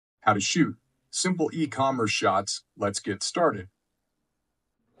How to shoot simple e-commerce shots. Let's get started.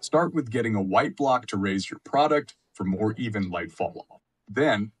 Start with getting a white block to raise your product for more even light fall off.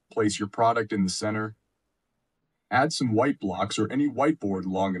 Then place your product in the center. Add some white blocks or any whiteboard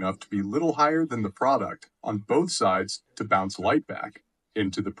long enough to be a little higher than the product on both sides to bounce light back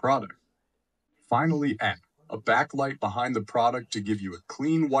into the product. Finally, add a backlight behind the product to give you a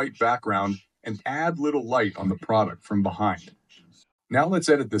clean white background and add little light on the product from behind. Now let's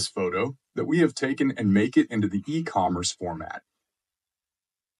edit this photo that we have taken and make it into the e-commerce format.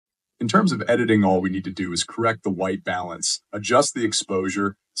 In terms of editing, all we need to do is correct the white balance, adjust the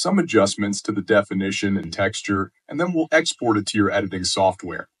exposure, some adjustments to the definition and texture, and then we'll export it to your editing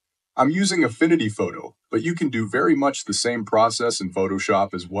software. I'm using Affinity Photo, but you can do very much the same process in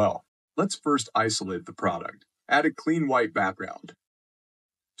Photoshop as well. Let's first isolate the product. Add a clean white background.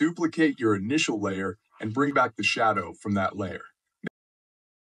 Duplicate your initial layer and bring back the shadow from that layer.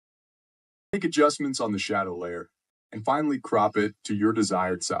 Make adjustments on the shadow layer, and finally crop it to your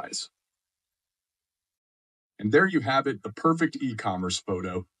desired size. And there you have it, the perfect e-commerce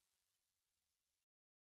photo.